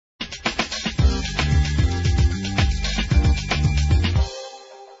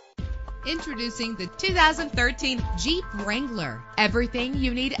Introducing the 2013 Jeep Wrangler. Everything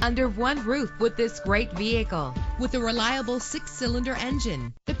you need under one roof with this great vehicle. With a reliable 6-cylinder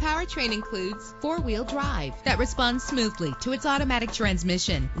engine, the powertrain includes 4-wheel drive that responds smoothly to its automatic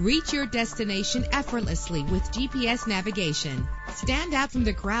transmission. Reach your destination effortlessly with GPS navigation. Stand out from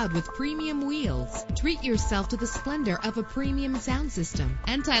the crowd with premium wheels. Treat yourself to the splendor of a premium sound system.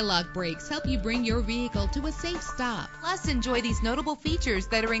 Anti-lock brakes help you bring your vehicle to a safe stop. Plus, enjoy these notable features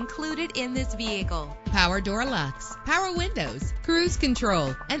that are included in this vehicle: power door locks, power windows, cruise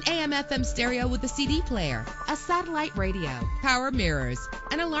control, an AM/FM stereo with a CD player, a satellite radio, power mirrors,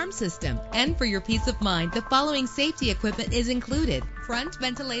 an alarm system. And for your peace of mind, the following safety equipment is included: front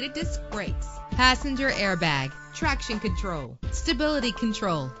ventilated disc brakes, passenger airbag, traction control, stability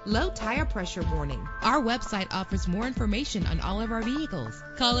control, low tire pressure warning. Our website offers more information on all of our vehicles.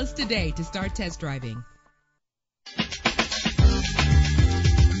 Call us today to start test driving.